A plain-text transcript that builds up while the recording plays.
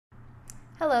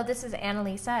Hello, this is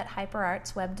Annalisa at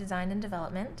HyperArts Web Design and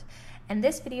Development, and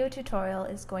this video tutorial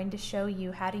is going to show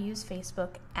you how to use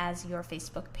Facebook as your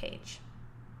Facebook page.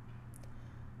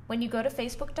 When you go to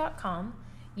facebook.com,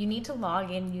 you need to log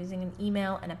in using an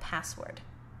email and a password.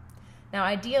 Now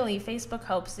ideally, Facebook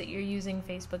hopes that you're using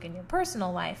Facebook in your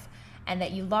personal life and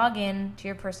that you log in to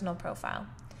your personal profile.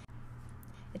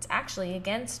 It's actually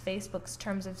against Facebook's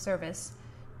terms of service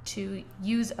to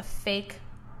use a fake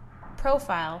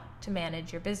profile to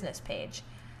manage your business page.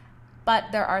 But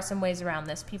there are some ways around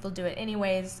this. People do it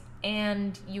anyways,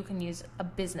 and you can use a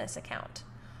business account.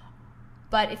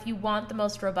 But if you want the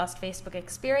most robust Facebook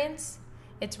experience,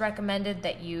 it's recommended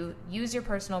that you use your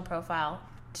personal profile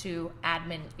to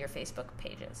admin your Facebook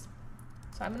pages.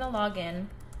 So I'm going to log in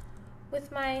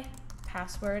with my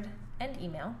password and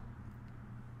email.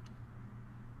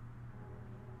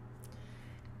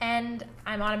 And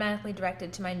I'm automatically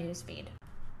directed to my news feed.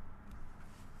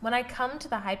 When I come to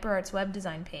the HyperArts web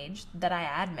design page that I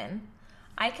admin,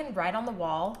 I can write on the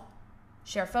wall,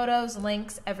 share photos,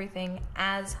 links, everything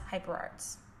as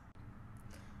HyperArts.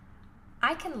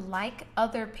 I can like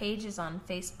other pages on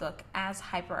Facebook as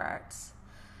HyperArts,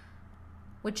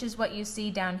 which is what you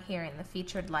see down here in the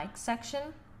featured likes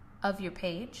section of your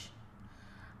page.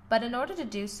 But in order to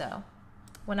do so,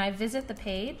 when I visit the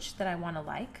page that I want to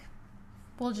like,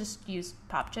 we'll just use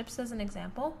PopChips as an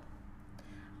example.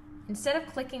 Instead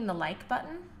of clicking the like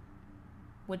button,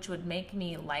 which would make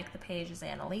me like the page as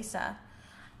Annalisa,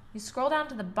 you scroll down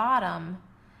to the bottom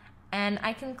and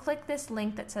I can click this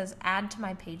link that says add to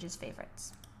my page's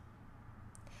favorites.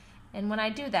 And when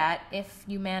I do that, if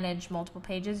you manage multiple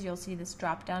pages, you'll see this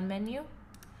drop down menu.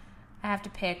 I have to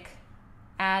pick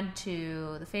add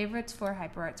to the favorites for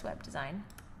HyperArts web design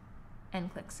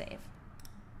and click save.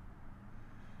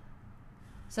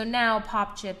 So now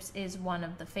PopChips is one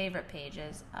of the favorite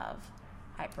pages of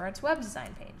HyperArts web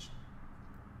design page.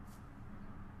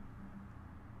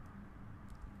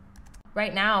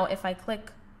 Right now, if I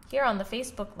click here on the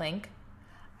Facebook link,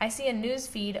 I see a news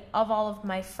feed of all of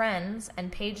my friends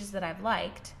and pages that I've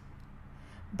liked,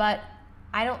 but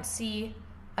I don't see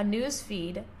a news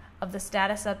feed of the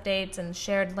status updates and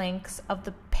shared links of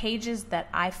the pages that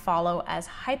I follow as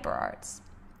HyperArts.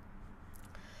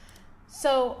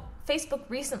 So Facebook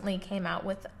recently came out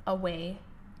with a way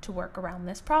to work around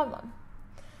this problem.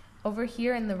 Over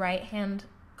here in the right-hand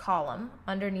column,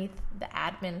 underneath the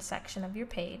admin section of your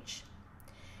page,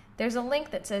 there's a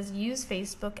link that says use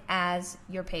Facebook as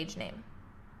your page name.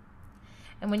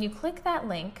 And when you click that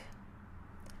link,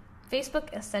 Facebook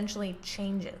essentially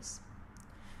changes.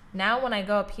 Now when I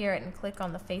go up here and click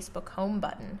on the Facebook home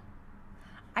button,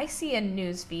 I see a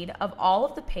news feed of all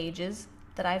of the pages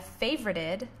that I've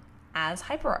favorited as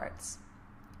HyperArts.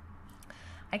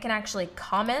 I can actually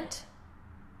comment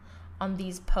on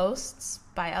these posts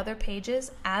by other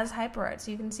pages as HyperArts.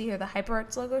 You can see here the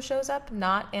HyperArts logo shows up,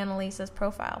 not Annalisa's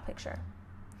profile picture.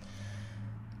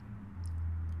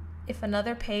 If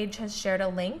another page has shared a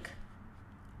link,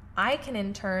 I can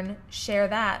in turn share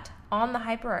that on the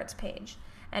HyperArts page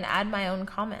and add my own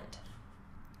comment.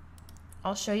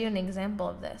 I'll show you an example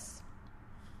of this.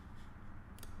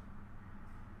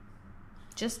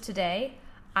 Just today,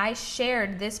 I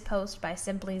shared this post by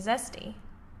Simply Zesty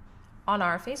on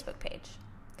our Facebook page.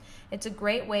 It's a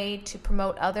great way to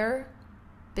promote other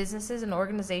businesses and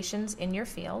organizations in your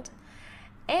field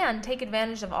and take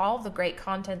advantage of all the great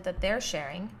content that they're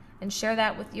sharing and share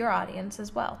that with your audience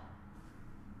as well.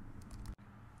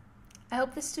 I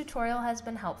hope this tutorial has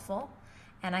been helpful,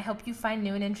 and I hope you find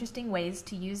new and interesting ways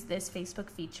to use this Facebook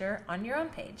feature on your own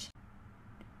page.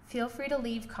 Feel free to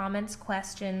leave comments,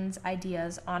 questions,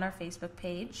 ideas on our Facebook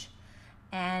page.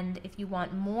 And if you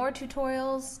want more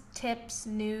tutorials, tips,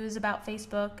 news about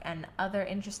Facebook, and other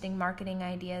interesting marketing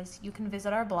ideas, you can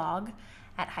visit our blog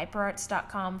at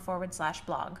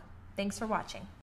hyperarts.com/blog. Thanks for watching.